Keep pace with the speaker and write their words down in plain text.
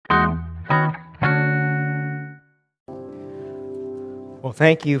Well,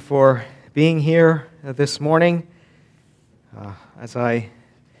 thank you for being here this morning. As I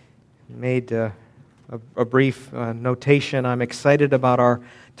made a brief notation, I'm excited about our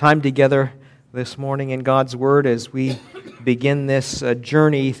time together this morning in God's Word as we begin this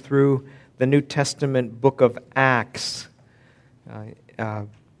journey through the New Testament book of Acts. I've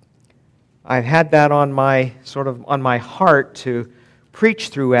had that on my heart to preach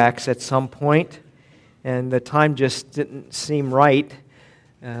through Acts at some point, and the time just didn't seem right.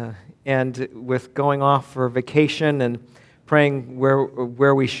 And with going off for vacation and praying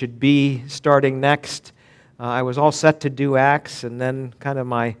where we should be starting next, I was all set to do Acts, and then kind of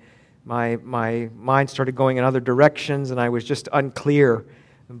my mind started going in other directions, and I was just unclear.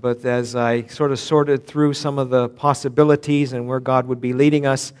 But as I sort of sorted through some of the possibilities and where God would be leading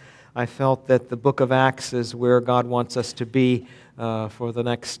us, I felt that the book of Acts is where God wants us to be for the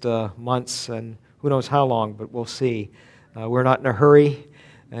next months, and who knows how long, but we'll see. We're not in a hurry,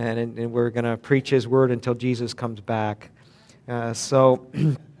 and we're going to preach His Word until Jesus comes back. So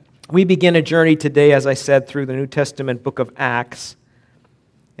we begin a journey today, as I said, through the New Testament book of Acts.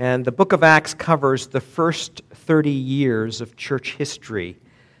 And the book of Acts covers the first 30 years of church history,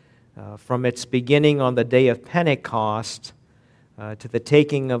 from its beginning on the day of Pentecost to the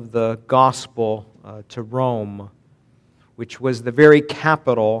taking of the gospel to Rome, which was the very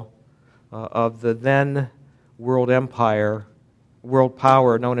capital of the then world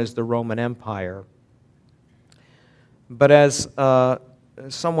power known as the Roman Empire. But as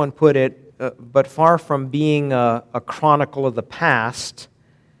someone put it, but far from being a chronicle of the past,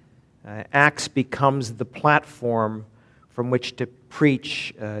 Acts becomes the platform from which to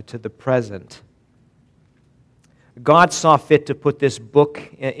preach to the present. God saw fit to put this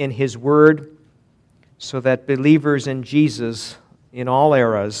book in His Word so that believers in Jesus in all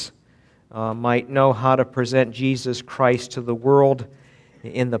eras might know how to present Jesus Christ to the world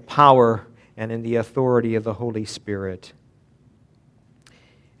in the power and in the authority of the Holy Spirit.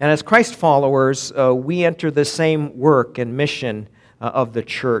 And as Christ followers, we enter the same work and mission of the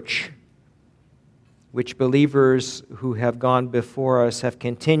church, which believers who have gone before us have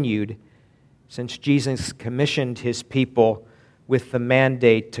continued since Jesus commissioned His people with the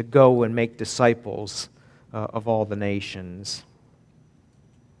mandate to go and make disciples of all the nations.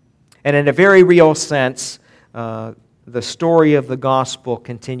 And in a very real sense, the story of the gospel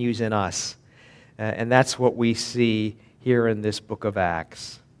continues in us. And that's what we see here in this book of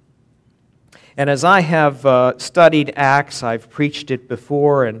Acts. And as I have studied Acts, I've preached it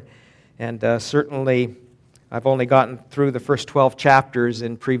before, and certainly I've only gotten through the first 12 chapters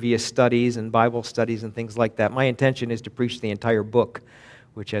in previous studies and Bible studies and things like that. My intention is to preach the entire book,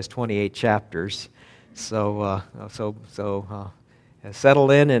 which has 28 chapters. So settle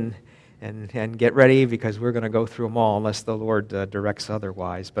in and get ready, because we're going to go through them all unless the Lord directs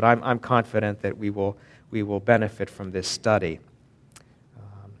otherwise. But I'm confident that we will benefit from this study.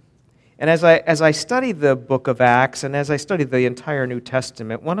 And as I study the book of Acts, and as I study the entire New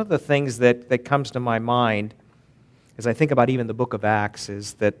Testament, one of the things that comes to my mind as I think about even the book of Acts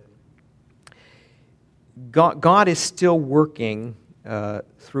is that God is still working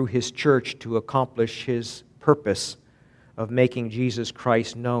through His church to accomplish His purpose of making Jesus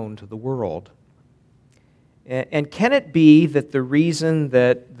Christ known to the world. And can it be that the reason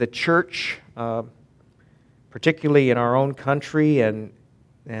that the church, particularly in our own country and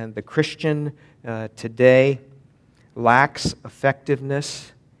the Christian today, lacks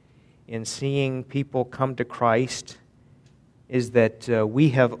effectiveness in seeing people come to Christ is that we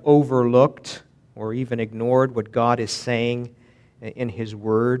have overlooked or even ignored what God is saying in His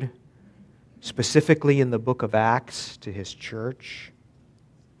Word, specifically in the book of Acts to His church?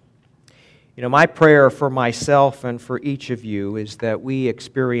 You know, my prayer for myself and for each of you is that we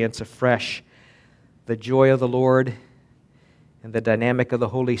experience afresh the joy of the Lord and the dynamic of the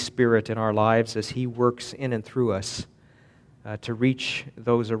Holy Spirit in our lives as He works in and through us to reach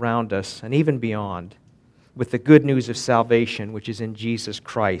those around us and even beyond with the good news of salvation, which is in Jesus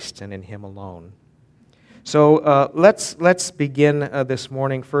Christ and in Him alone. So let's begin this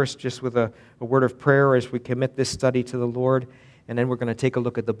morning first just with a word of prayer as we commit this study to the Lord, and then we're going to take a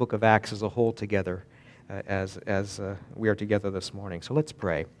look at the book of Acts as a whole together as we are together this morning. So let's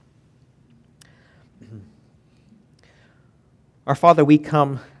pray. Our Father, we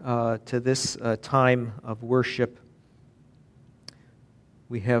come to this time of worship.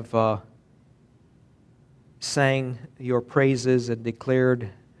 We have sang Your praises and declared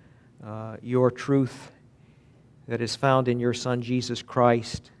Your truth that is found in Your Son, Jesus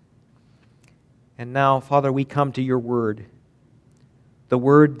Christ. And now, Father, we come to Your Word, the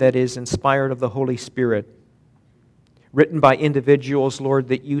Word that is inspired of the Holy Spirit, written by individuals, Lord,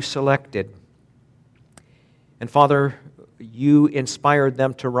 that you selected. And Father, you inspired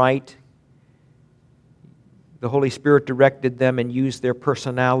them to write. The Holy Spirit directed them and used their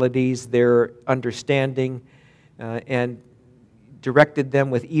personalities, their understanding, and directed them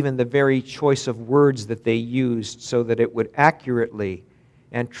with even the very choice of words that they used so that it would accurately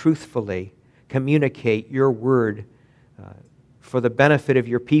and truthfully communicate your word for the benefit of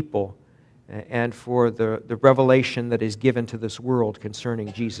your people and for the revelation that is given to this world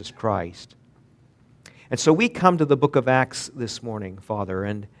concerning Jesus Christ. And so we come to the book of Acts this morning, Father,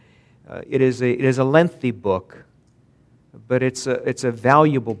 and it is a lengthy book, but it's a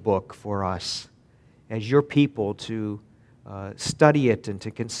valuable book for us as your people to study it and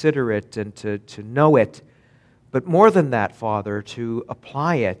to consider it and to know it. But more than that, Father, to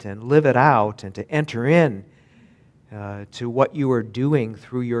apply it and live it out and to enter in to what you are doing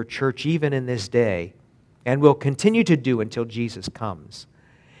through your church even in this day and will continue to do until Jesus comes.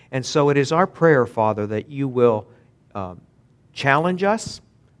 And so it is our prayer, Father, that you will challenge us,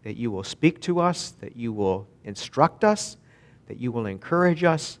 that you will speak to us, that you will instruct us, that you will encourage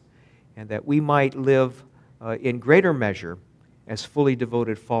us, and that we might live in greater measure as fully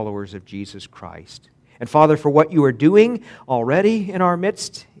devoted followers of Jesus Christ. And Father, for what you are doing already in our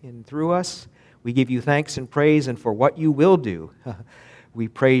midst and through us, we give you thanks and praise, and for what you will do, we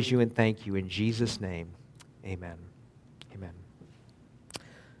praise you and thank you in Jesus' name. Amen. Amen.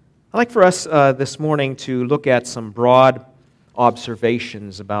 I'd like for us this morning to look at some broad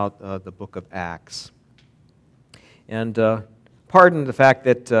observations about the book of Acts. And pardon the fact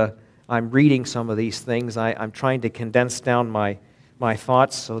that I'm reading some of these things. I'm trying to condense down my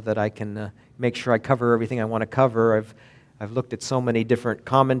thoughts so that I can make sure I cover everything I want to cover. I've looked at so many different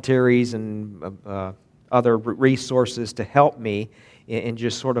commentaries and other resources to help me in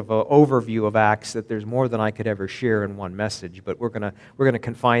just sort of an overview of Acts that there's more than I could ever share in one message. But we're going to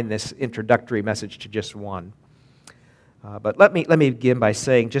confine this introductory message to just one. But let me begin by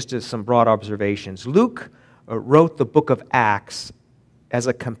saying just as some broad observations. Luke wrote the book of Acts as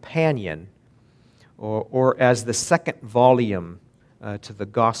a companion or as the second volume to the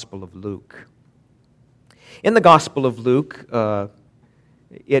Gospel of Luke. In the Gospel of Luke,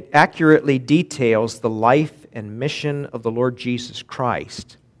 it accurately details the life and mission of the Lord Jesus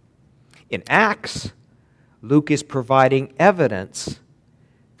Christ. In Acts, Luke is providing evidence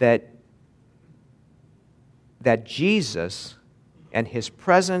that Jesus and his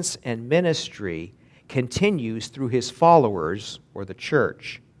presence and ministry continues through his followers or the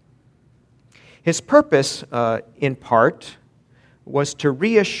church. His purpose, in part, was to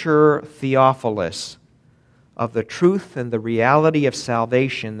reassure Theophilus of the truth and the reality of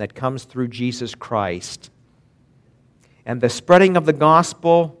salvation that comes through Jesus Christ. And the spreading of the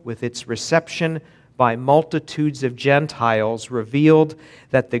gospel with its reception by multitudes of Gentiles revealed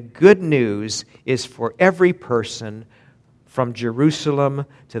that the good news is for every person from Jerusalem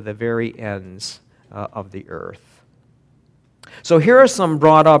to the very ends of the earth. So here are some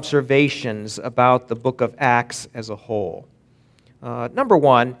broad observations about the book of Acts as a whole. Number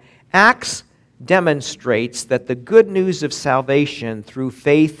one, Acts demonstrates that the good news of salvation through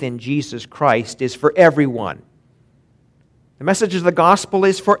faith in Jesus Christ is for everyone. The message of the gospel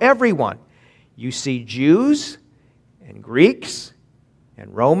is for everyone. You see Jews and Greeks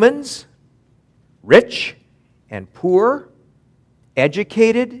and Romans, rich and poor,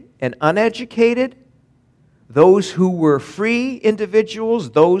 educated and uneducated, those who were free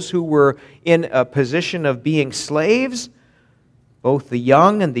individuals, those who were in a position of being slaves, both the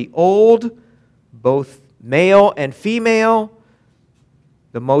young and the old, both male and female,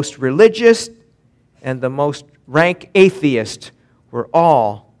 the most religious and the most rank atheist were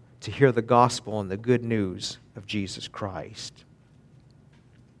all to hear the gospel and the good news of Jesus Christ.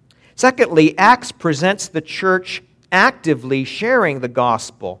 Secondly, Acts presents the church actively sharing the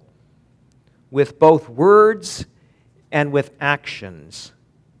gospel with both words and with actions.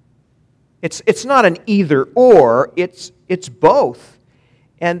 It's not an either-or, it's both.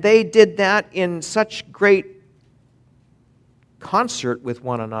 And they did that in such great concert with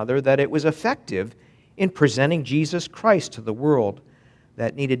one another that it was effective in presenting Jesus Christ to the world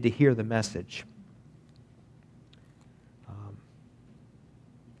that needed to hear the message.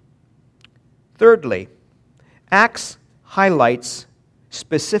 Thirdly, Acts highlights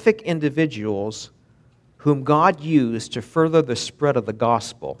specific individuals whom God used to further the spread of the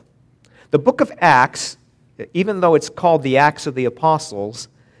gospel. The book of Acts, even though it's called the Acts of the Apostles,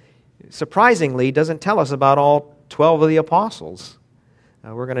 surprisingly doesn't tell us about all 12 of the apostles.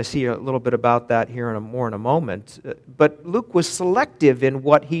 We're going to see a little bit about that here in a moment. But Luke was selective in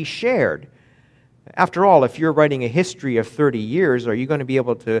what he shared. After all, if you're writing a history of 30 years, are you going to be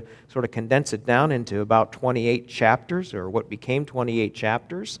able to sort of condense it down into about 28 chapters, or what became 28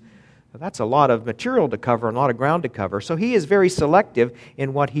 chapters? That's a lot of material to cover and a lot of ground to cover. So he is very selective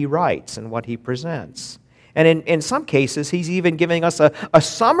in what he writes and what he presents. And in some cases, he's even giving us a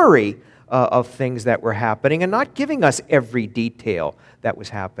summary of things that were happening and not giving us every detail that was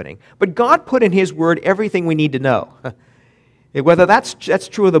happening. But God put in His Word everything we need to know. Whether that's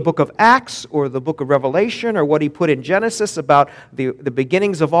true of the book of Acts or the book of Revelation or what He put in Genesis about the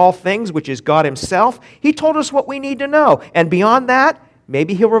beginnings of all things, which is God Himself, He told us what we need to know. And beyond that,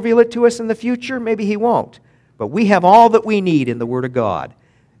 maybe He'll reveal it to us in the future, maybe He won't. But we have all that we need in the Word of God.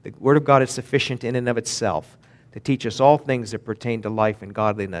 The Word of God is sufficient in and of itself to teach us all things that pertain to life and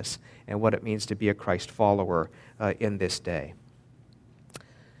godliness and what it means to be a Christ follower in this day.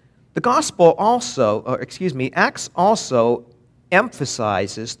 The Gospel also, Acts also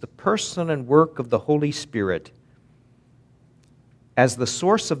emphasizes the person and work of the Holy Spirit as the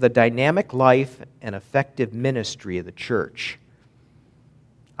source of the dynamic life and effective ministry of the church.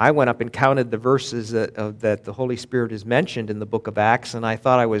 I went up and counted the verses that the Holy Spirit is mentioned in the book of Acts, and I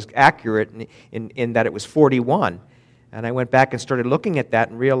thought I was accurate in that it was 41. And I went back and started looking at that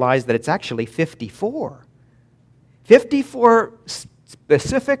and realized that it's actually 54. 54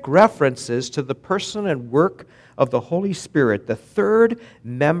 specific references to the person and work of the Holy Spirit, the third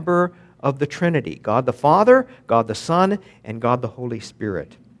member of the Trinity, God the Father, God the Son, and God the Holy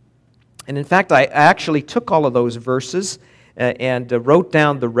Spirit. And in fact, I actually took all of those verses and wrote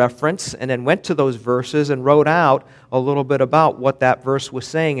down the reference and then went to those verses and wrote out a little bit about what that verse was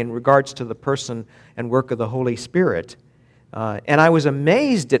saying in regards to the person and work of the Holy Spirit. And I was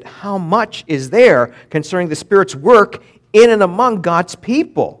amazed at how much is there concerning the Spirit's work in and among God's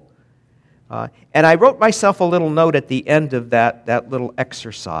people. And I wrote myself a little note at the end of that little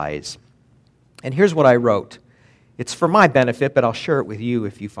exercise. And here's what I wrote. It's for my benefit, but I'll share it with you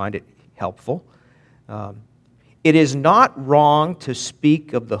if you find it helpful. It is not wrong to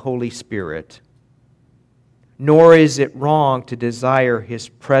speak of the Holy Spirit, nor is it wrong to desire His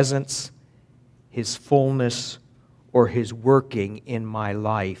presence, His fullness, or His working in my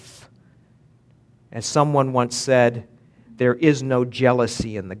life. As someone once said, there is no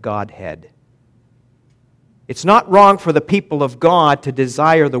jealousy in the Godhead. It's not wrong for the people of God to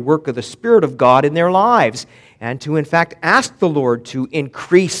desire the work of the Spirit of God in their lives and to, in fact, ask the Lord to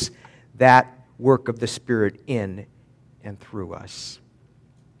increase that work of the Spirit in and through us.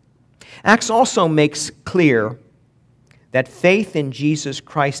 Acts also makes clear that faith in Jesus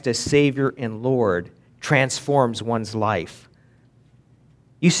Christ as Savior and Lord transforms one's life.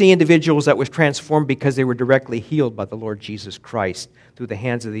 You see individuals that was transformed because they were directly healed by the Lord Jesus Christ through the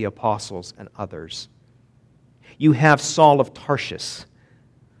hands of the apostles and others. You have Saul of Tarsus,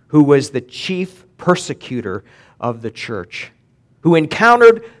 who was the chief persecutor of the church, who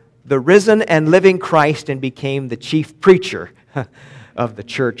encountered the risen and living Christ and became the chief preacher of the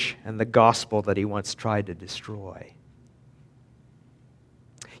church and the gospel that he once tried to destroy.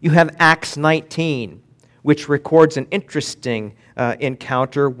 You have Acts 19, which records an interesting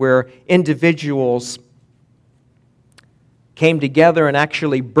encounter where individuals came together and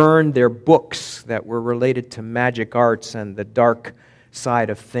actually burned their books that were related to magic arts and the dark side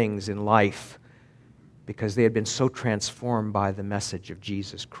of things in life because they had been so transformed by the message of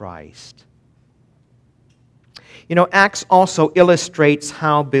Jesus Christ. You know, Acts also illustrates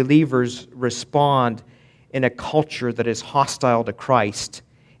how believers respond in a culture that is hostile to Christ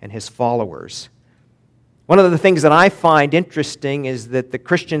and His followers. One of the things that I find interesting is that the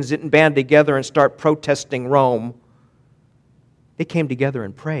Christians didn't band together and start protesting Rome. They came together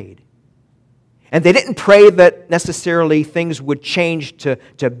and prayed. And they didn't pray that necessarily things would change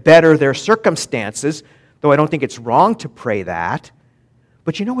to better their circumstances, though I don't think it's wrong to pray that.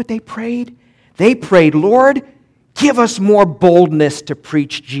 But you know what they prayed? They prayed, Lord, give us more boldness to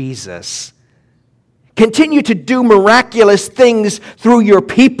preach Jesus. Continue to do miraculous things through your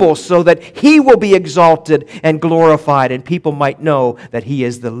people so that He will be exalted and glorified and people might know that He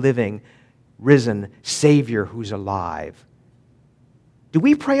is the living, risen Savior who's alive. Do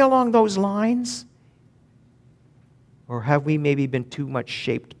we pray along those lines? Or have we maybe been too much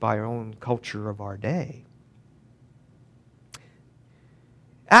shaped by our own culture of our day?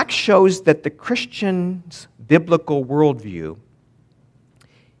 Acts shows that the Christian's biblical worldview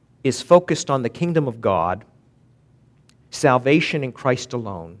is focused on the kingdom of God, salvation in Christ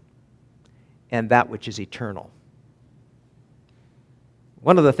alone, and that which is eternal.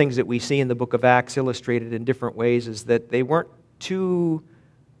 One of the things that we see in the book of Acts illustrated in different ways is that they weren't too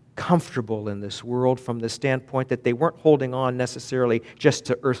comfortable in this world from the standpoint that they weren't holding on necessarily just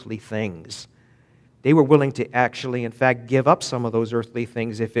to earthly things. They were willing to actually, in fact, give up some of those earthly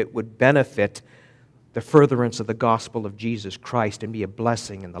things if it would benefit the furtherance of the gospel of Jesus Christ and be a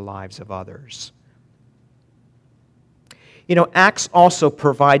blessing in the lives of others. You know, Acts also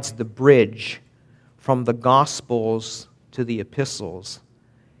provides the bridge from the Gospels to the epistles,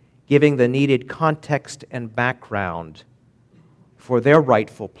 giving the needed context and background for their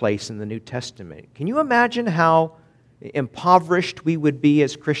rightful place in the New Testament. Can you imagine how impoverished we would be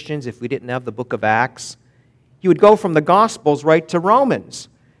as Christians if we didn't have the book of Acts? You would go from the Gospels right to Romans,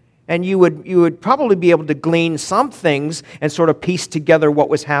 and you would probably be able to glean some things and sort of piece together what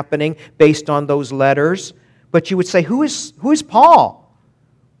was happening based on those letters. But you would say, who is Paul?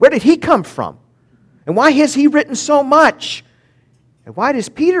 Where did he come from? And why has he written so much? And why does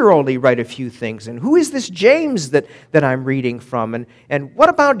Peter only write a few things? And who is this James that I'm reading from? And what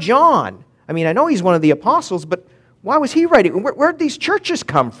about John? I mean, I know he's one of the apostles, but why was he writing? Where did these churches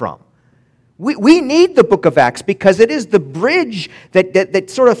come from? We need the book of Acts because it is the bridge that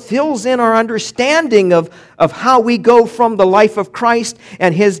sort of fills in our understanding of how we go from the life of Christ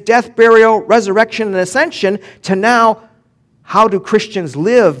and His death, burial, resurrection, and ascension to now, how do Christians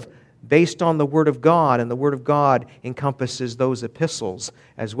live based on the Word of God? And the Word of God encompasses those epistles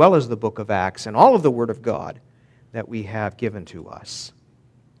as well as the book of Acts and all of the Word of God that we have given to us.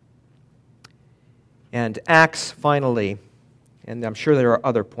 And Acts, finally, and I'm sure there are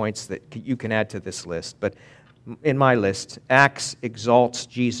other points that you can add to this list, but in my list, Acts exalts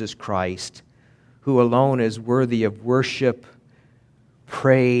Jesus Christ, who alone is worthy of worship,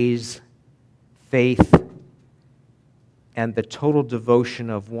 praise, faith, and the total devotion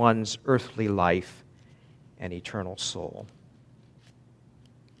of one's earthly life and eternal soul.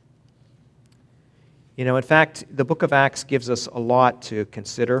 You know, in fact, the book of Acts gives us a lot to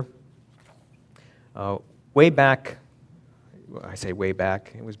consider. Way back, I say way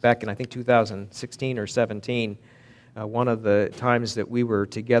back, it was back in, I think, 2016 or 17, one of the times that we were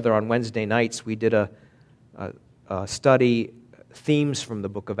together on Wednesday nights, we did a study, themes from the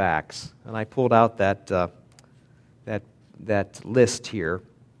book of Acts. And I pulled out that list here.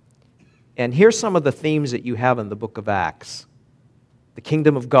 And here's some of the themes that you have in the book of Acts. The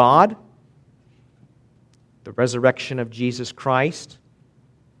kingdom of God, the resurrection of Jesus Christ,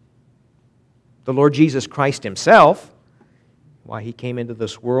 the Lord Jesus Christ Himself, why He came into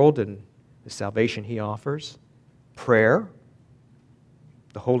this world and the salvation He offers, prayer,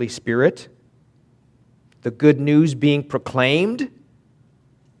 the Holy Spirit, the good news being proclaimed,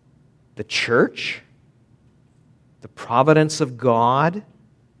 the church, the providence of God,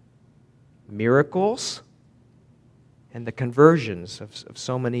 miracles, and the conversions of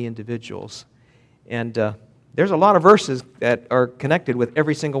so many individuals. And there's a lot of verses that are connected with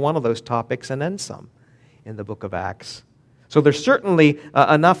every single one of those topics and then some in the book of Acts. So there's certainly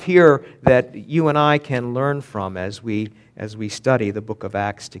enough here that you and I can learn from as we study the book of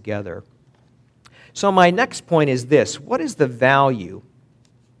Acts together. So my next point is this: what is the value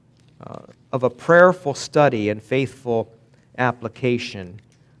of a prayerful study and faithful application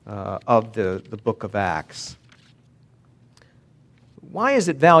of the book of Acts? Why is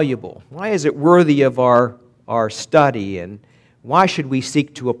it valuable? Why is it worthy of our study, and why should we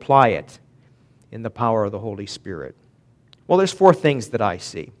seek to apply it in the power of the Holy Spirit? Well, there's four things that I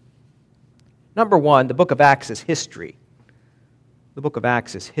see. Number one, the book of Acts is history. The book of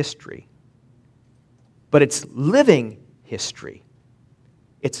Acts is history. But it's living history.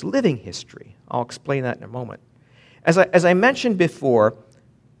 It's living history. I'll explain that in a moment. As I mentioned before,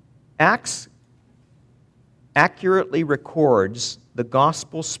 Acts accurately records the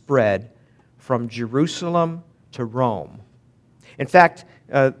gospel spread from Jerusalem to Rome. In fact,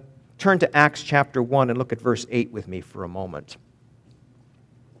 turn to Acts chapter 1 and look at verse 8 with me for a moment.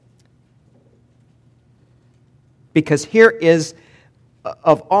 Because here is,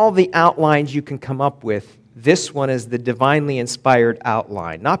 of all the outlines you can come up with, this one is the divinely inspired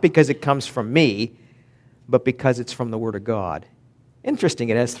outline. Not because it comes from me, but because it's from the Word of God. Interesting,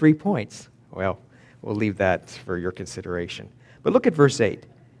 it has 3 points. Well, we'll leave that for your consideration. But look at verse 8.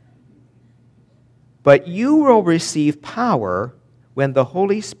 But you will receive power when the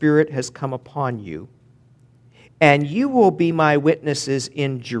Holy Spirit has come upon you, and you will be my witnesses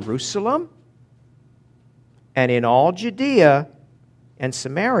in Jerusalem and in all Judea and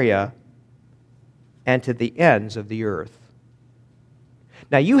Samaria and to the ends of the earth.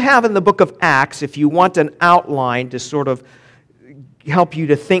 Now you have in the book of Acts, if you want an outline to sort of help you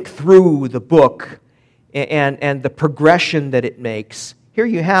to think through the book and the progression that it makes, here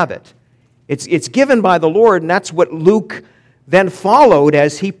you have it. It's given by the Lord, and that's what Luke then followed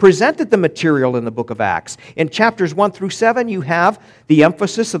as he presented the material in the book of Acts. In chapters 1 through 7, you have the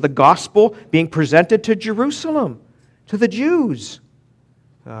emphasis of the gospel being presented to Jerusalem, to the Jews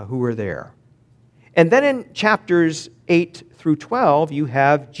who were there. And then in chapters 8 through 12, you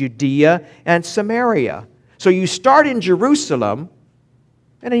have Judea and Samaria. So you start in Jerusalem,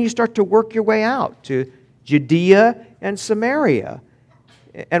 and then you start to work your way out to Judea and Samaria.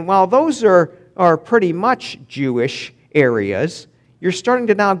 And while those are pretty much Jewish areas, you're starting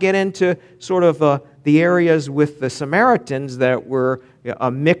to now get into sort of the areas with the Samaritans that were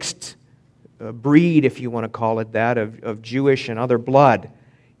a mixed breed, if you want to call it that, of Jewish and other blood.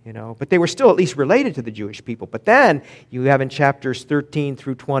 But they were still at least related to the Jewish people. But then you have in chapters 13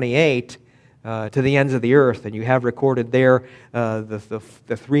 through 28 to the ends of the earth, and you have recorded there the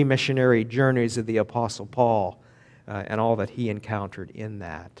three missionary journeys of the Apostle Paul and all that he encountered in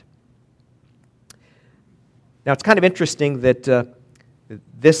that. Now, it's kind of interesting that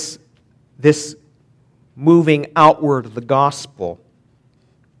this moving outward of the gospel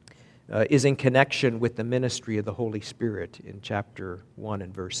is in connection with the ministry of the Holy Spirit in chapter 1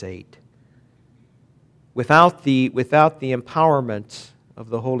 and verse 8. Without the empowerment of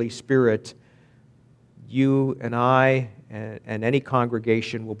the Holy Spirit, you and I and any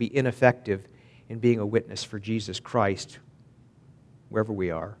congregation will be ineffective in being a witness for Jesus Christ wherever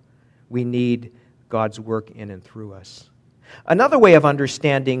we are. We need God's work in and through us. Another way of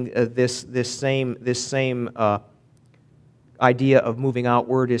understanding this same idea of moving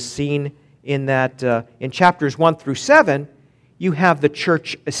outward is seen in that in chapters 1 through 7, you have the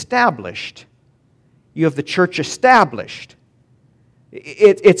church established. You have the church established.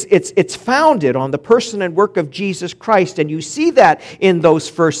 It's founded on the person and work of Jesus Christ, and you see that in those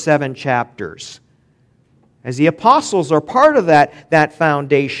first 7 chapters. As the apostles are part of that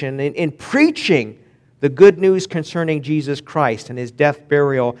foundation in preaching the good news concerning Jesus Christ and His death,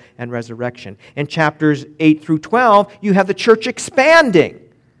 burial, and resurrection. In chapters 8 through 12, you have the church expanding.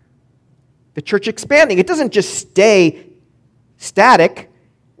 The church expanding. It doesn't just stay static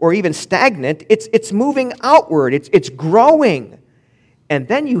or even stagnant. It's moving outward. It's growing. And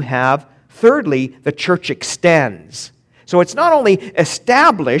then you have, thirdly, the church extends. So it's not only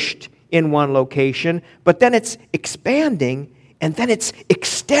established in one location, but then it's expanding, and then it's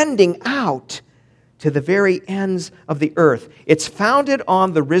extending out to the very ends of the earth. It's founded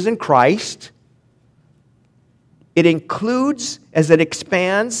on the risen Christ. It includes, as it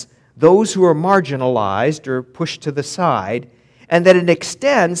expands, those who are marginalized or pushed to the side, and that it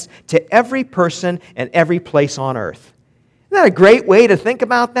extends to every person and every place on earth. Isn't that a great way to think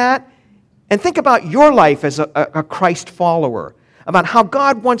about that? And think about your life as a Christ follower, about how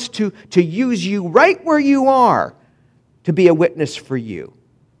God wants to use you right where you are to be a witness for you.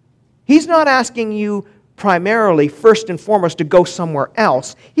 He's not asking you primarily, first and foremost, to go somewhere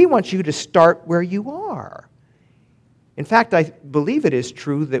else. He wants you to start where you are. In fact, I believe it is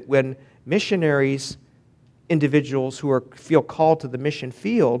true that when missionaries, individuals who feel called to the mission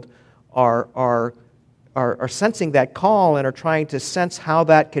field, are sensing that call and are trying to sense how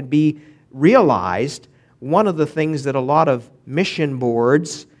that can be realized, one of the things that a lot of mission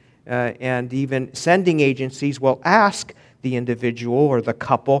boards and even sending agencies will ask the individual or the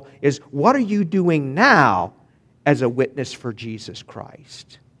couple is, what are you doing now as a witness for Jesus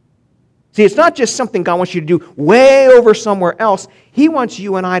Christ? See, it's not just something God wants you to do way over somewhere else. He wants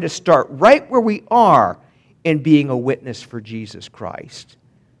you and I to start right where we are in being a witness for Jesus Christ.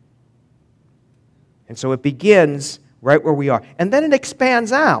 And so it begins right where we are. And then it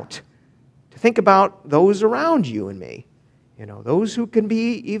expands out to think about those around you and me. Those who can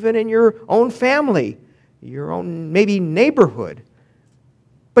be even in your own family, your own maybe neighborhood.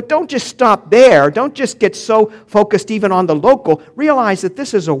 But don't just stop there. Don't just get so focused even on the local. Realize that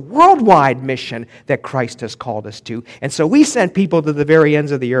this is a worldwide mission that Christ has called us to. And so we send people to the very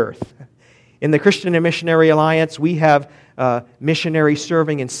ends of the earth. In the Christian and Missionary Alliance, we have missionaries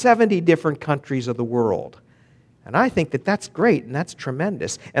serving in 70 different countries of the world. And I think that that's great and that's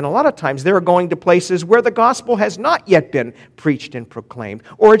tremendous. And a lot of times they're going to places where the gospel has not yet been preached and proclaimed,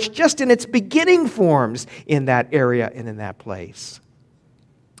 or it's just in its beginning forms in that area and in that place.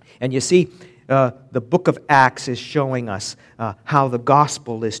 And you see, the book of Acts is showing us how the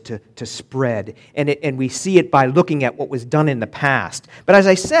gospel is to spread. And we see it by looking at what was done in the past. But as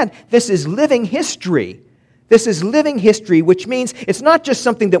I said, this is living history. This is living history, which means it's not just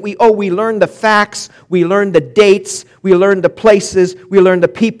something that we learn the facts, we learn the dates, we learn the places, we learn the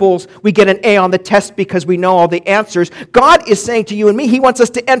peoples, we get an A on the test because we know all the answers. God is saying to you and me, He wants us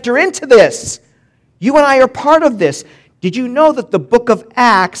to enter into this. You and I are part of this. Did you know that the book of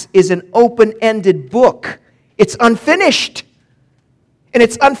Acts is an open-ended book? It's unfinished. And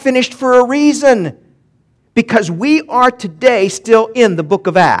it's unfinished for a reason, because we are today still in the book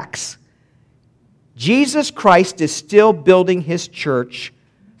of Acts. Jesus Christ is still building His church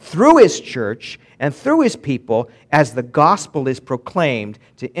through His church and through His people as the gospel is proclaimed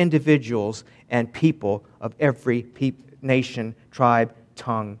to individuals and people of every nation, tribe,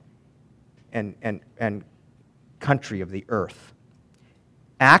 tongue, and country of the earth.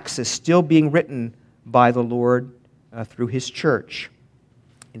 Acts is still being written by the Lord through His church.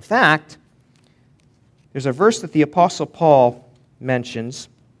 In fact, there's a verse that the Apostle Paul mentions,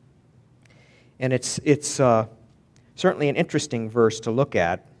 and it's certainly an interesting verse to look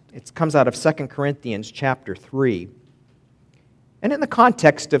at. It comes out of 2 Corinthians chapter 3. And in the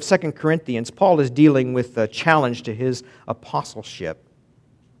context of 2 Corinthians, Paul is dealing with a challenge to his apostleship,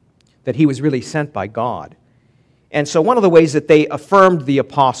 that he was really sent by God. And so one of the ways that they affirmed the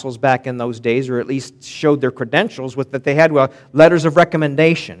apostles back in those days, or at least showed their credentials, was that they had letters of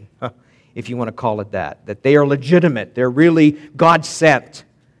recommendation, if you want to call it that they are legitimate, they're really God-sent.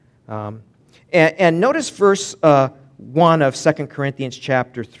 And notice verse 1 of 2 Corinthians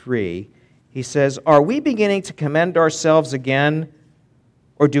chapter 3. He says, "Are we beginning to commend ourselves again,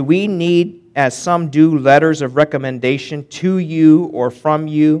 or do we need, as some do, letters of recommendation to you or from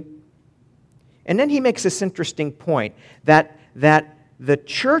you?" And then he makes this interesting point, that the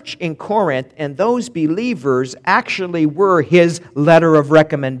church in Corinth and those believers actually were his letter of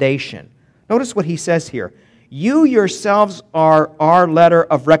recommendation. Notice what he says here. "You yourselves are our letter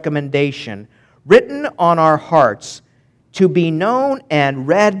of recommendation, written on our hearts, to be known and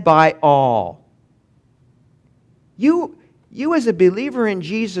read by all." You as a believer in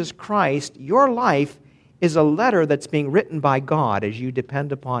Jesus Christ, your life is a letter that's being written by God as you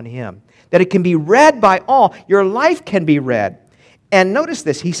depend upon Him. That it can be read by all. Your life can be read. And notice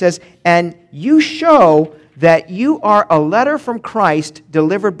this, he says, "And you show that you are a letter from Christ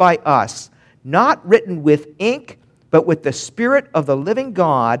delivered by us, not written with ink, but with the Spirit of the living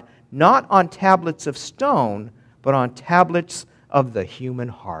God, not on tablets of stone, but on tablets of the human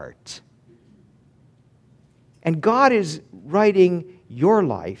heart." And God is writing your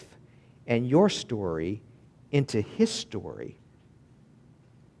life and your story into His story.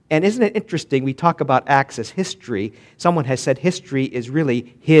 And isn't it interesting, we talk about Acts as history. Someone has said history is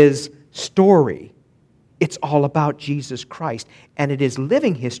really His story. It's all about Jesus Christ. And it is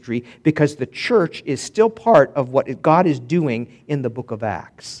living history because the church is still part of what God is doing in the book of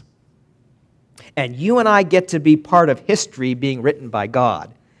Acts. And you and I get to be part of history being written by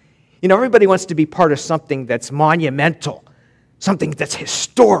God. You know, everybody wants to be part of something that's monumental, something that's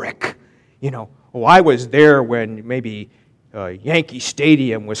historic. You know, oh, I was there when maybe Yankee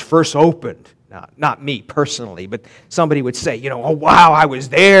Stadium was first opened. Now, not me personally, but somebody would say, you know, oh, wow, I was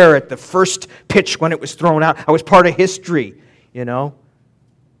there at the first pitch when it was thrown out. I was part of history, you know.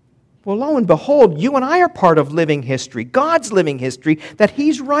 Well, lo and behold, you and I are part of living history, God's living history that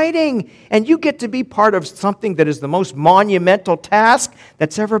He's writing. And you get to be part of something that is the most monumental task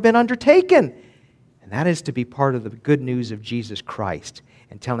that's ever been undertaken. And that is to be part of the good news of Jesus Christ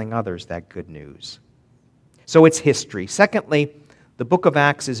and telling others that good news. So it's history. Secondly, the book of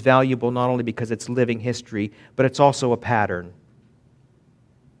Acts is valuable not only because it's living history, but it's also a pattern.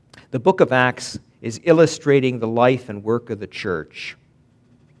 The book of Acts is illustrating the life and work of the church.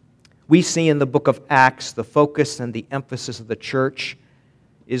 We see in the book of Acts the focus and the emphasis of the church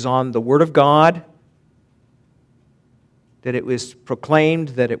is on the Word of God, that it was proclaimed,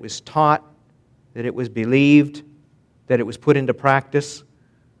 that it was taught, that it was believed, that it was put into practice.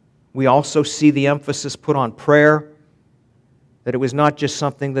 We also see the emphasis put on prayer, that it was not just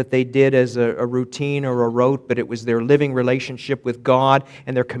something that they did as a routine or a rote, but it was their living relationship with God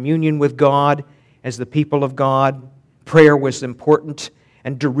and their communion with God as the people of God. Prayer was important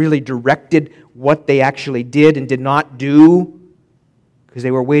and really directed what they actually did and did not do because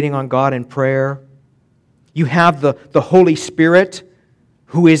they were waiting on God in prayer. You have the Holy Spirit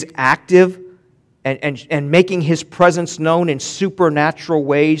who is active and making His presence known in supernatural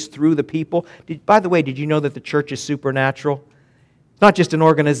ways through the people. By the way, did you know that the church is supernatural? It's not just an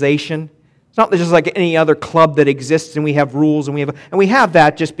organization. It's not just like any other club that exists and we have rules and we have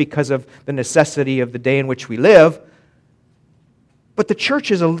that just because of the necessity of the day in which we live. But the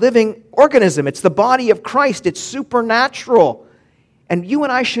church is a living organism. It's the body of Christ. It's supernatural. And you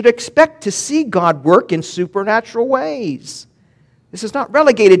and I should expect to see God work in supernatural ways. This is not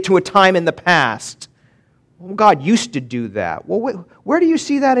relegated to a time in the past. Well, God used to do that. Well, where do you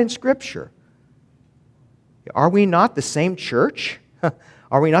see that in Scripture? Are we not the same church?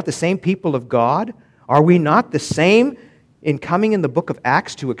 Are we not the same people of God? Are we not the same in coming in the book of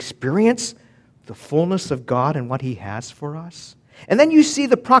Acts to experience the fullness of God and what He has for us? And then you see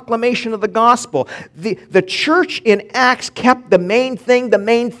the proclamation of the gospel. The church in Acts kept the main thing the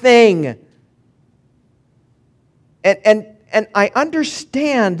main thing. And I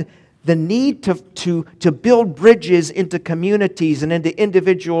understand the need to build bridges into communities and into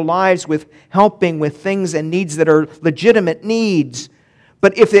individual lives with helping with things and needs that are legitimate needs.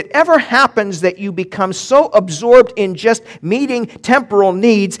 But if it ever happens that you become so absorbed in just meeting temporal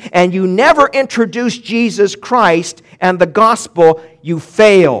needs and you never introduce Jesus Christ and the gospel, you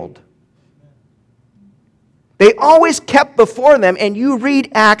failed. They always kept before them, and you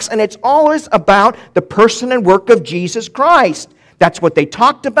read Acts, and it's always about the person and work of Jesus Christ. That's what they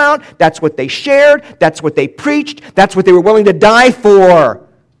talked about, that's what they shared, that's what they preached, that's what they were willing to die for.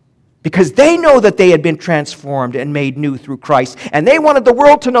 Because they know that they had been transformed and made new through Christ. And they wanted the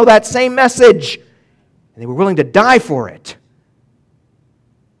world to know that same message. And they were willing to die for it.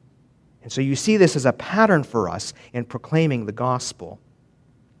 And so you see this as a pattern for us in proclaiming the gospel.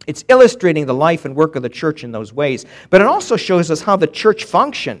 It's illustrating the life and work of the church in those ways. But it also shows us how the church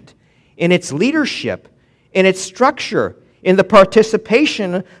functioned in its leadership, in its structure, in the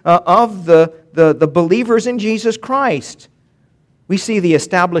participation of the believers in Jesus Christ. We see the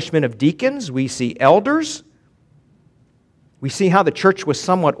establishment of deacons. We see elders. We see how the church was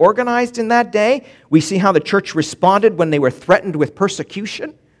somewhat organized in that day. We see how the church responded when they were threatened with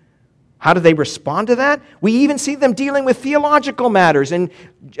persecution. How did they respond to that? We even see them dealing with theological matters. In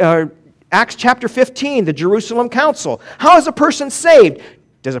Acts chapter 15, the Jerusalem Council. How is a person saved?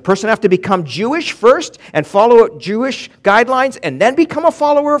 Does a person have to become Jewish first and follow Jewish guidelines and then become a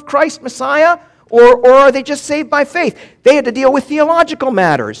follower of Christ, Messiah? Or are they just saved by faith? They had to deal with theological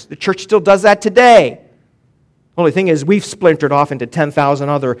matters. The church still does that today. The only thing is we've splintered off into 10,000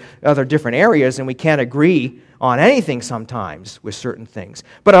 other different areas, and we can't agree on anything sometimes with certain things.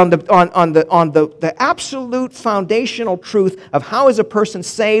 But on the absolute foundational truth of how is a person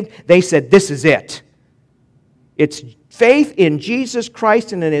saved, they said this is it. It's faith in Jesus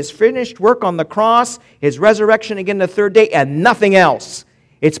Christ and in His finished work on the cross, His resurrection again the third day, and nothing else.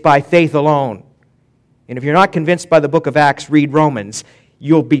 It's by faith alone. And if you're not convinced by the book of Acts, read Romans.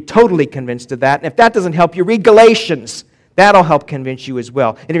 You'll be totally convinced of that. And if that doesn't help you, read Galatians. That'll help convince you as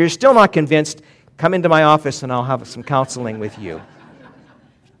well. And if you're still not convinced, come into my office and I'll have some counseling with you.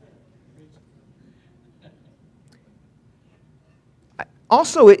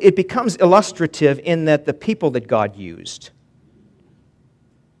 Also, it becomes illustrative in that the people that God used.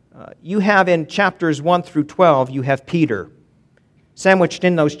 You have in chapters 1 through 12, you have Peter. Sandwiched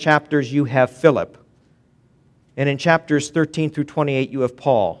in those chapters, you have Philip. And in chapters 13 through 28, you have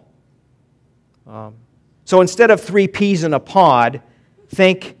Paul. So instead of 3 peas in a pod,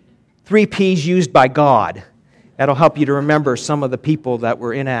 think 3 peas used by God. That'll help you to remember some of the people that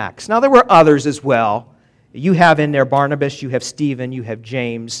were in Acts. Now, there were others as well. You have in there Barnabas, you have Stephen, you have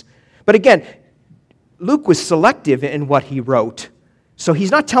James. But again, Luke was selective in what he wrote. So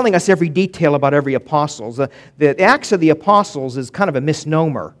he's not telling us every detail about every apostle. The Acts of the Apostles is kind of a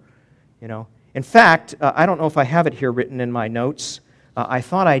misnomer, you know. In fact, I don't know if I have it here written in my notes. I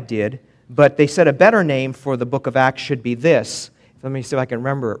thought I did, but they said a better name for the book of Acts should be this. Let me see if I can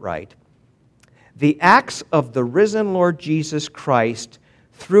remember it right. The Acts of the risen Lord Jesus Christ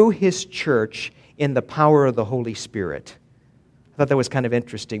through His church in the power of the Holy Spirit. I thought that was kind of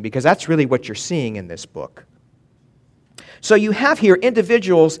interesting because that's really what you're seeing in this book. So you have here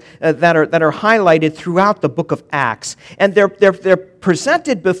individuals that are highlighted throughout the book of Acts, and they're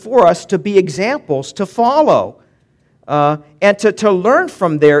presented before us to be examples to follow, and to learn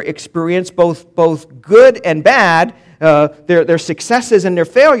from their experience, both good and bad, their successes and their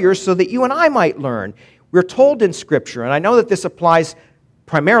failures, so that you and I might learn. We're told in Scripture, and I know that this applies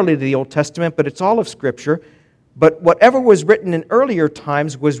primarily to the Old Testament, but it's all of Scripture. But whatever was written in earlier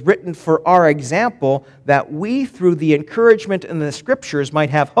times was written for our example, that we, through the encouragement in the Scriptures, might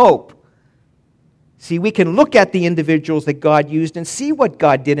have hope. See, we can look at the individuals that God used and see what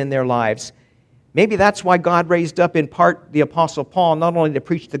God did in their lives. Maybe that's why God raised up in part the Apostle Paul, not only to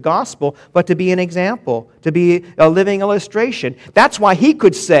preach the gospel, but to be an example, to be a living illustration. That's why he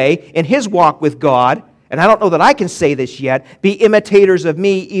could say in his walk with God, and I don't know that I can say this yet, be imitators of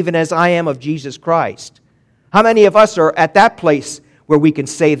me even as I am of Jesus Christ. How many of us are at that place where we can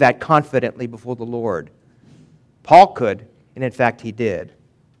say that confidently before the Lord? Paul could, and in fact he did.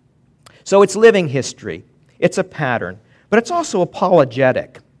 So it's living history. It's a pattern. But it's also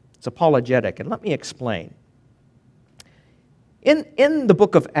apologetic. It's apologetic, and let me explain. In the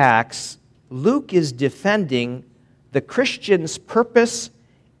book of Acts, Luke is defending the Christian's purpose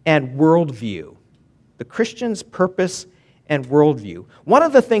and worldview. The Christian's purpose and worldview. One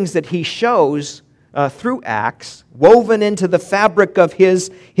of the things that he shows through Acts, woven into the fabric of his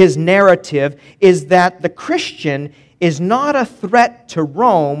narrative, is that the Christian is not a threat to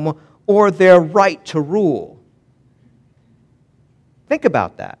Rome or their right to rule. Think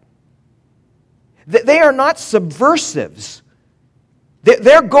about that. They are not subversives.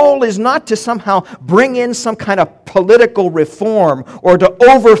 Their goal is not to somehow bring in some kind of political reform or to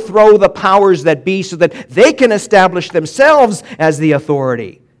overthrow the powers that be so that they can establish themselves as the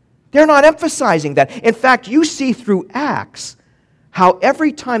authority. They're not emphasizing that. In fact, you see through Acts how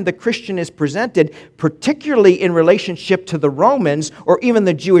every time the Christian is presented, particularly in relationship to the Romans or even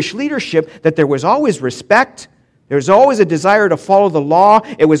the Jewish leadership, that there was always respect. There was always a desire to follow the law.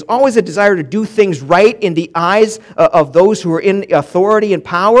 It was always a desire to do things right in the eyes of those who were in authority and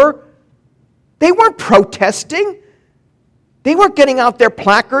power. They weren't protesting. They weren't getting out their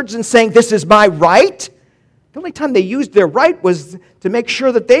placards and saying, "This is my right." The only time they used their right was to make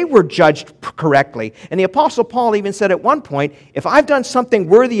sure that they were judged correctly. And the Apostle Paul even said at one point, if I've done something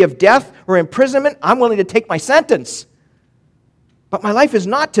worthy of death or imprisonment, I'm willing to take my sentence. But my life is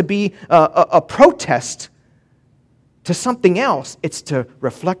not to be a protest to something else. It's to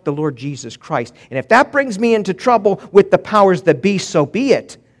reflect the Lord Jesus Christ. And if that brings me into trouble with the powers that be, so be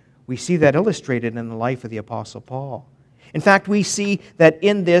it. We see that illustrated in the life of the Apostle Paul. In fact, we see that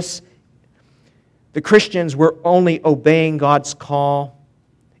in this, the Christians were only obeying God's call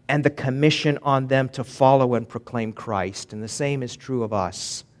and the commission on them to follow and proclaim Christ. And the same is true of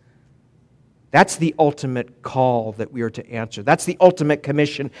us. That's the ultimate call that we are to answer. That's the ultimate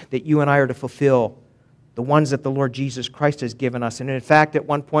commission that you and I are to fulfill. The ones that the Lord Jesus Christ has given us. And in fact, at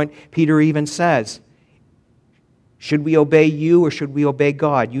one point, Peter even says, should we obey you or should we obey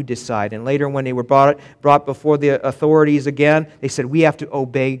God? You decide. And later when they were brought before the authorities again, they said, we have to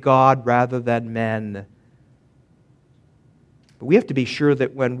obey God rather than men. But we have to be sure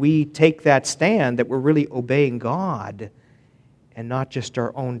that when we take that stand, that we're really obeying God and not just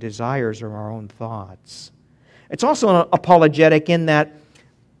our own desires or our own thoughts. It's also an apologetic in that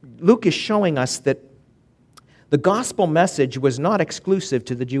Luke is showing us that the gospel message was not exclusive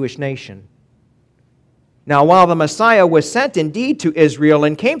to the Jewish nation. Now, while the Messiah was sent indeed to Israel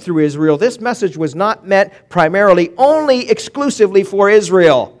and came through Israel, this message was not meant primarily, only exclusively for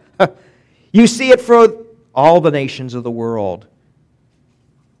Israel. You see it for all the nations of the world.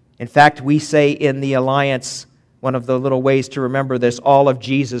 In fact, we say in the Alliance, one of the little ways to remember this, all of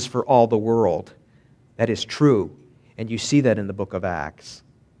Jesus for all the world. That is true, and you see that in the book of Acts.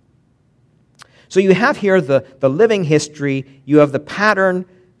 So you have here the living history, you have the pattern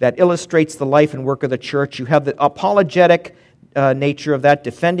that illustrates the life and work of the church. You have the apologetic nature of that,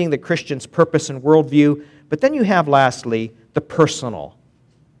 defending the Christian's purpose and worldview. But then you have, lastly, the personal.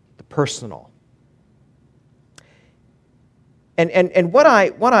 The personal. And what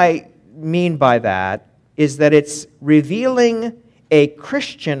I mean by that is that it's revealing a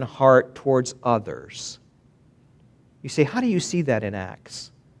Christian heart towards others. You say, how do you see that in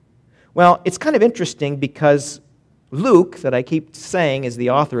Acts? Well, it's kind of interesting because Luke, that I keep saying is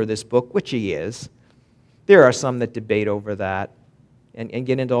the author of this book, which he is, there are some that debate over that and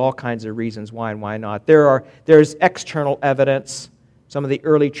get into all kinds of reasons why and why not. There's external evidence. Some of the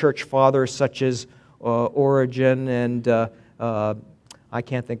early church fathers, such as Origen and I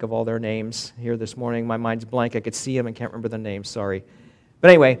can't think of all their names here this morning. My mind's blank. I could see them and can't remember the names. Sorry. But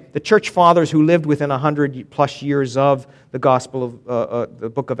anyway, the church fathers who lived within 100+ years of the Gospel of the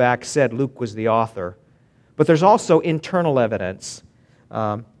book of Acts said Luke was the author. But there's also internal evidence.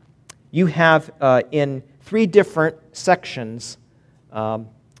 You have in 3 different sections what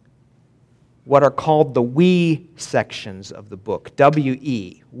are called the we sections of the book.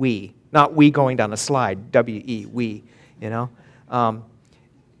 W-E, we. Not we going down a slide. W-E, we, you know.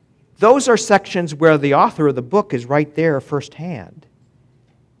 Those are sections where the author of the book is right there firsthand,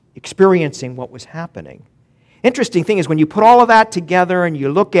 experiencing what was happening. Interesting thing is when you put all of that together and you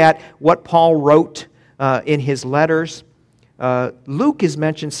look at what Paul wrote in his letters, Luke is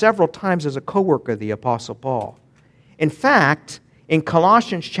mentioned several times as a co-worker of the Apostle Paul. In fact, in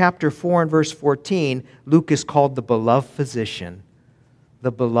Colossians chapter 4 and verse 14, Luke is called the beloved physician.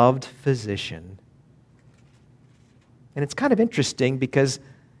 The beloved physician. And it's kind of interesting because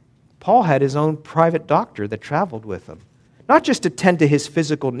Paul had his own private doctor that traveled with him. Not just to tend to his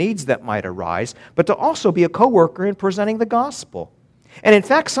physical needs that might arise, but to also be a co-worker in presenting the gospel. And in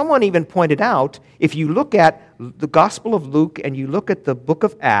fact, someone even pointed out, if you look at the Gospel of Luke and you look at the book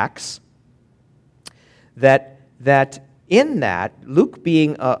of Acts, that in that, Luke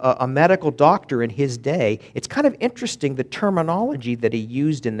being a medical doctor in his day, it's kind of interesting the terminology that he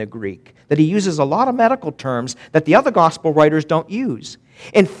used in the Greek, that he uses a lot of medical terms that the other gospel writers don't use.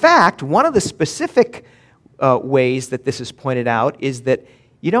 In fact, one of the specific ways that this is pointed out is that,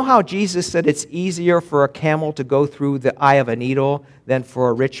 you know how Jesus said it's easier for a camel to go through the eye of a needle than for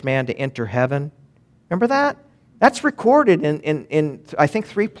a rich man to enter heaven? Remember that? That's recorded in I think,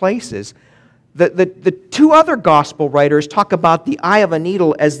 3 places. The 2 other gospel writers talk about the eye of a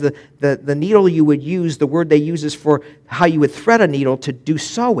needle as the needle you would use. The word they use is for how you would thread a needle to do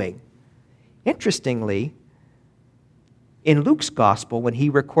sewing. Interestingly, in Luke's gospel, when he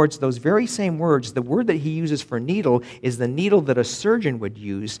records those very same words, the word that he uses for needle is the needle that a surgeon would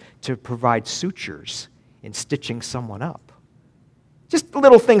use to provide sutures in stitching someone up. Just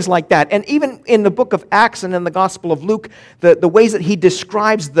little things like that. And even in the book of Acts and in the Gospel of Luke, the ways that he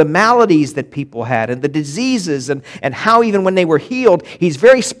describes the maladies that people had and the diseases and how even when they were healed, he's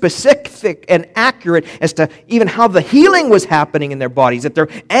very specific and accurate as to even how the healing was happening in their bodies, that their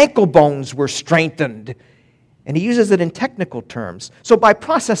ankle bones were strengthened. And he uses it in technical terms. So by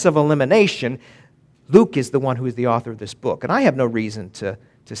process of elimination, Luke is the one who is the author of this book. And I have no reason to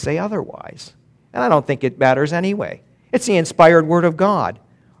say otherwise. And I don't think it matters anyway. It's the inspired Word of God.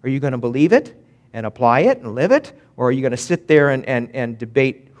 Are you going to believe it and apply it and live it? Or are you going to sit there and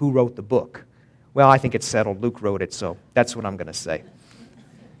debate who wrote the book? Well, I think it's settled. Luke wrote it, so that's what I'm going to say.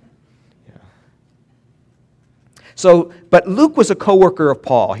 Yeah. But Luke was a co-worker of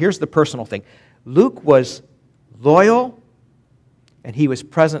Paul. Here's the personal thing. Luke was loyal, and he was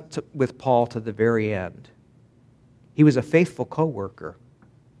present with Paul to the very end. He was a faithful co-worker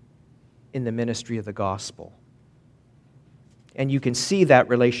in the ministry of the gospel. And you can see that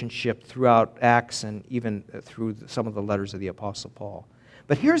relationship throughout Acts and even through some of the letters of the Apostle Paul.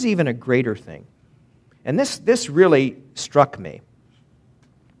 But here's even a greater thing. And this really struck me.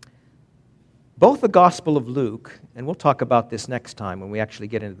 Both the Gospel of Luke, and we'll talk about this next time when we actually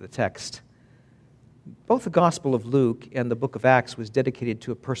get into the text, both the Gospel of Luke and the book of Acts was dedicated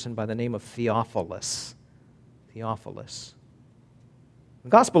to a person by the name of Theophilus. Theophilus. The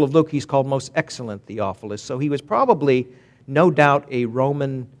Gospel of Luke, he's called Most Excellent Theophilus, so he was probably, no doubt, a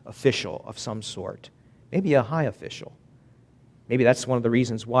Roman official of some sort, maybe a high official. Maybe that's one of the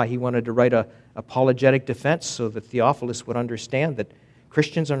reasons why he wanted to write an apologetic defense, so that Theophilus would understand that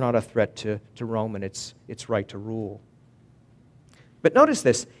Christians are not a threat to Rome and its right to rule. But notice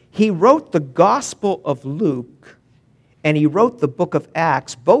this. He wrote the Gospel of Luke and he wrote the book of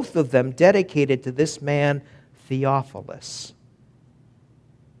Acts, both of them dedicated to this man, Theophilus.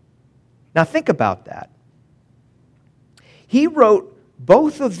 Now think about that. He wrote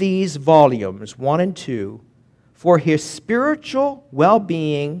both of these volumes, 1 and 2, for his spiritual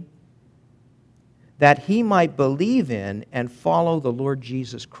well-being, that he might believe in and follow the Lord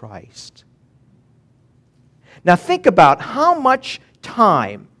Jesus Christ. Now think about how much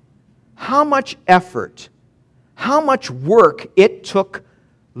time, how much effort, how much work it took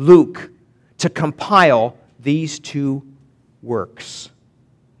Luke to compile these 2 works.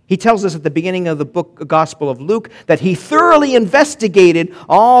 He tells us at the beginning of the Gospel of Luke that he thoroughly investigated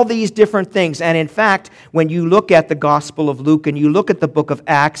all these different things. And in fact, when you look at the Gospel of Luke and you look at the book of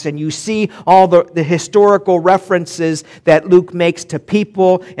Acts and you see all the historical references that Luke makes to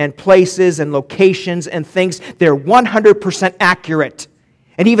people and places and locations and things, they're 100% accurate.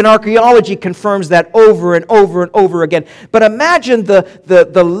 And even archaeology confirms that over and over and over again. But imagine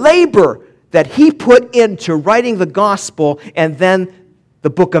the labor that he put into writing the Gospel and then the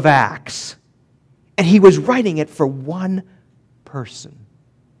book of Acts. And he was writing it for one person.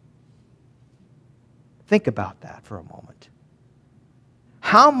 Think about that for a moment.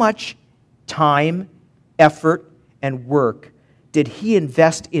 How much time, effort, and work did he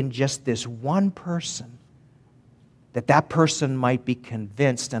invest in just this one person, that person might be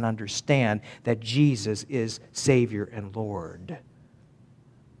convinced and understand that Jesus is Savior and Lord?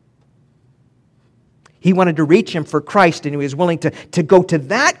 He wanted to reach him for Christ, and he was willing to go to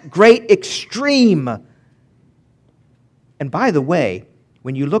that great extreme. And by the way,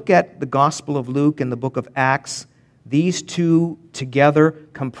 when you look at the Gospel of Luke and the book of Acts, these 2 together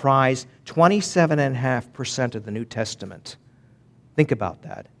comprise 27.5% of the New Testament. Think about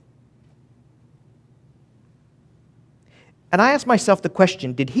that. And I asked myself the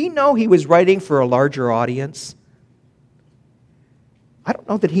question, did he know he was writing for a larger audience? I don't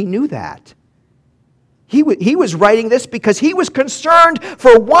know that he knew that. He was writing this because he was concerned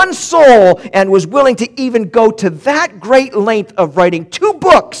for one soul and was willing to even go to that great length of writing 2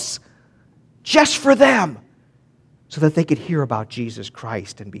 books just for them so that they could hear about Jesus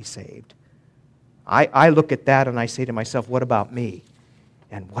Christ and be saved. I look at that and I say to myself, what about me?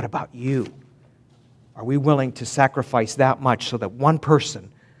 And what about you? Are we willing to sacrifice that much so that one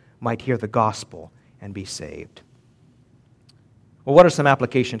person might hear the gospel and be saved? Well, what are some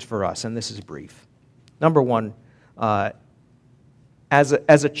applications for us? And this is brief. Number one, as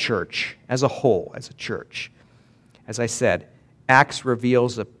a church, as a whole, as a church, as I said, Acts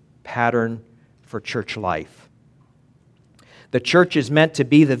reveals a pattern for church life. The church is meant to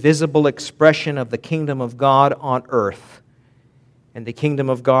be the visible expression of the kingdom of God on earth. And the kingdom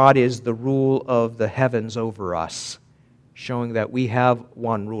of God is the rule of the heavens over us, showing that we have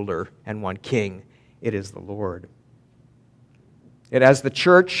one ruler and one king. It is the Lord. And as the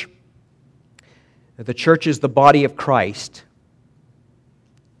church is the body of Christ,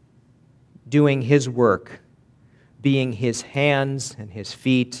 doing His work, being His hands and His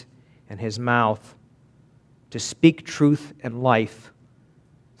feet and His mouth, to speak truth and life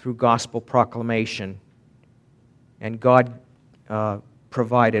through gospel proclamation. And God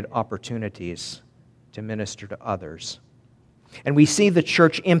provided opportunities to minister to others. And we see the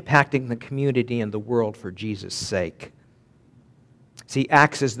church impacting the community and the world for Jesus' sake. See,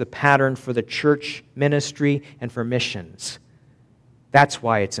 Acts is the pattern for the church ministry and for missions. That's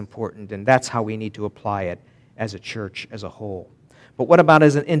why it's important, and that's how we need to apply it as a church as a whole. But what about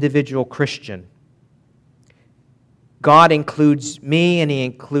as an individual Christian? God includes me and He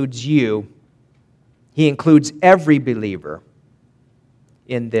includes you. He includes every believer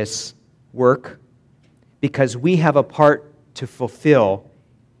in this work because we have a part to fulfill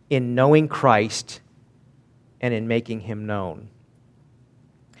in knowing Christ and in making Him known.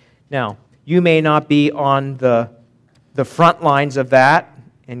 Now, you may not be on the front lines of that,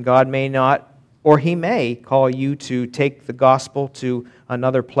 and God may not, or He may call you to take the gospel to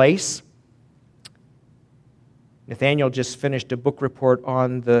another place. Nathaniel just finished a book report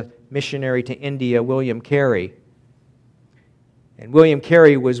on the missionary to India, William Carey. And William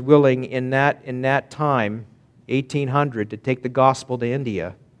Carey was willing in that time, 1800, to take the gospel to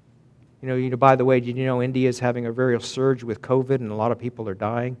India. You know, by the way, did you know India is having a very surge with COVID and a lot of people are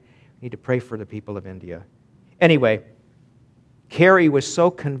dying? We need to pray for the people of India. Anyway, Carey was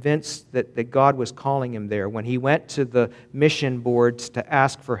so convinced that God was calling him there. When he went to the mission boards to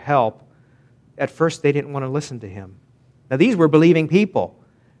ask for help, at first they didn't want to listen to him. Now these were believing people.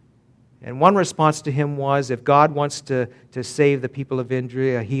 And one response to him was, if God wants to save the people of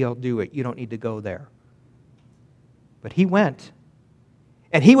India, He'll do it. You don't need to go there. But he went.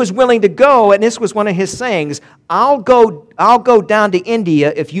 And he was willing to go, and this was one of his sayings, I'll go down to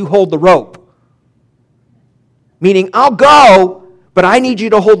India if you hold the rope. Meaning, I'll go, but I need you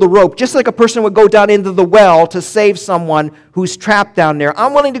to hold the rope. Just like a person would go down into the well to save someone who's trapped down there.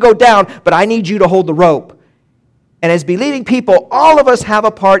 I'm willing to go down, but I need you to hold the rope. And as believing people, all of us have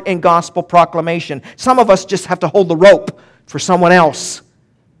a part in gospel proclamation. Some of us just have to hold the rope for someone else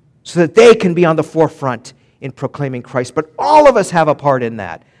so that they can be on the forefront in proclaiming Christ. But all of us have a part in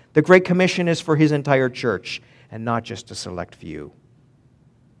that. The Great Commission is for His entire church and not just a select few.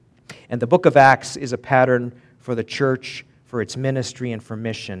 And the book of Acts is a pattern for the church, for its ministry, and for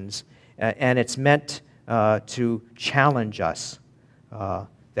missions. And it's meant to challenge us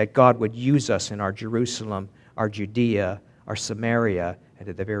that God would use us in our Jerusalem, our Judea, our Samaria, and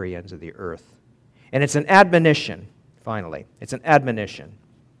to the very ends of the earth. And it's an admonition, finally. It's an admonition.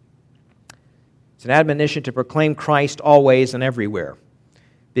 It's an admonition to proclaim Christ always and everywhere,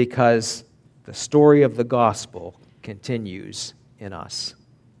 because the story of the gospel continues in us.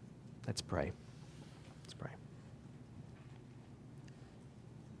 Let's pray. Let's pray.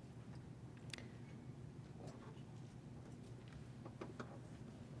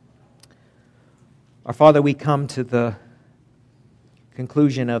 Our Father, we come to the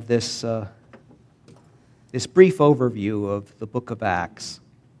conclusion of this brief overview of the book of Acts.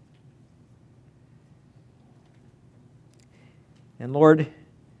 And Lord,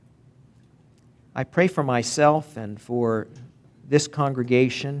 I pray for myself and for this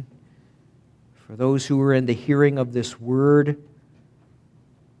congregation, for those who are in the hearing of this word,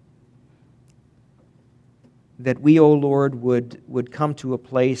 that we, O Lord, would come to a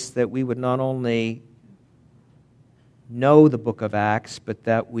place that we would not only know the book of Acts, but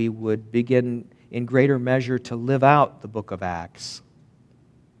that we would begin in greater measure to live out the book of Acts.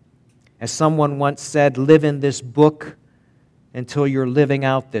 As someone once said, live in this book until you're living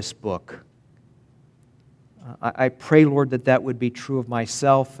out this book. I pray, Lord, that would be true of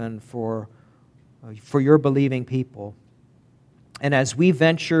myself and for your believing people. And as we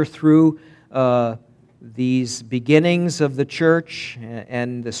venture through these beginnings of the church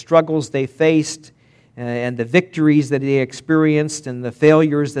and the struggles they faced and the victories that they experienced and the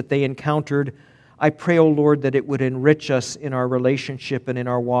failures that they encountered, I pray, O Lord, that it would enrich us in our relationship and in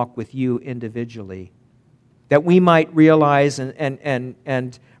our walk with you individually. That we might realize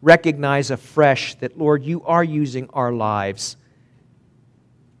and recognize afresh that, Lord, you are using our lives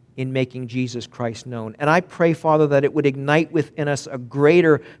in making Jesus Christ known. And I pray, Father, that it would ignite within us a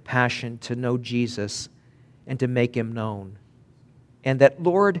greater passion to know Jesus and to make him known. And that,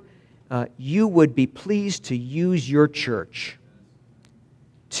 Lord, you would be pleased to use your church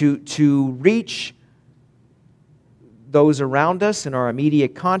to reach those around us in our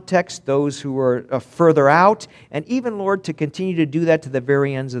immediate context, those who are further out, and even, Lord, to continue to do that to the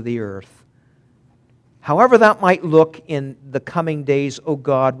very ends of the earth. However that might look in the coming days, O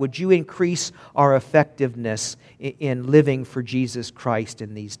God, would you increase our effectiveness in living for Jesus Christ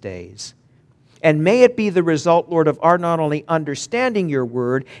in these days? And may it be the result, Lord, of our not only understanding your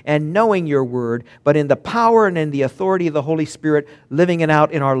word and knowing your word, but in the power and in the authority of the Holy Spirit, living it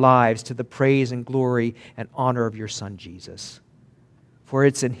out in our lives to the praise and glory and honor of your Son, Jesus. For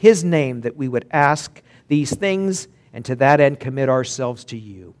it's in his name that we would ask these things, and to that end commit ourselves to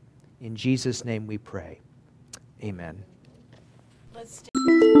you. In Jesus' name we pray. Amen. Let's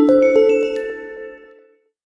stand.